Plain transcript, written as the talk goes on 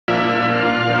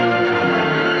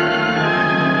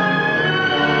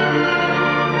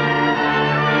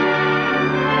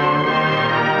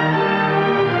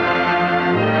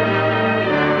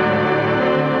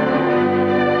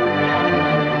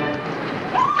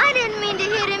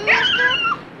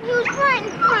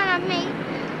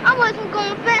I wasn't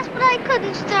going fast, but I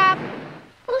couldn't stop.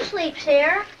 Who sleeps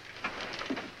here?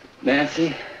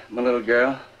 Nancy, my little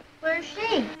girl. Where's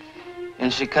she? In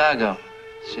Chicago.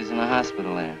 She's in a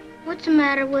hospital there. What's the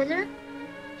matter with her?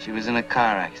 She was in a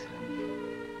car accident.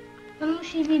 When will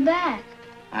she be back?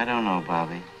 I don't know,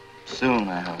 Bobby. Soon,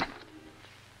 I hope.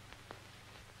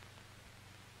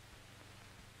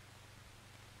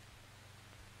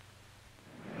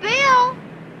 Bill!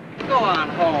 Go on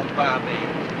home,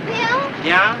 Bobby. Bill?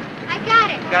 Yeah? I got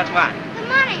it. Got what? The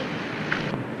money.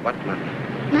 What money?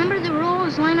 Remember the roll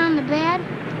was lying on the bed?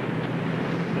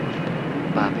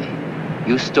 Bobby,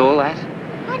 you stole that?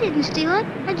 I didn't steal it.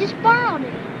 I just borrowed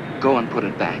it. Go and put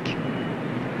it back.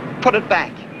 Put it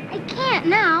back. I can't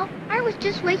now. I was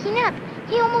just waking up.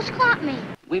 He almost caught me.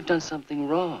 We've done something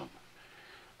wrong.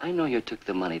 I know you took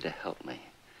the money to help me,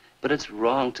 but it's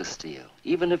wrong to steal,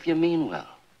 even if you mean well.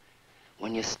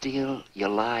 When you steal, you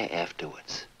lie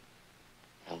afterwards.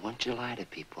 And once you lie to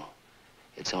people,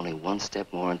 it's only one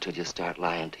step more until you start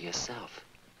lying to yourself.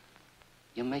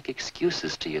 You make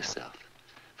excuses to yourself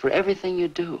for everything you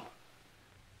do.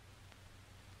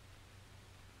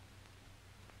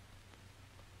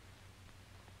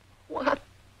 What?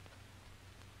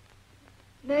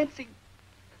 Nancy.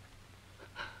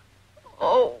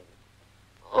 Oh.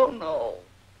 Oh, no.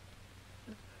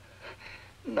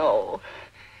 No.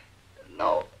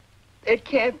 No. It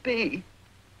can't be.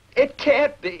 It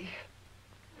can't be.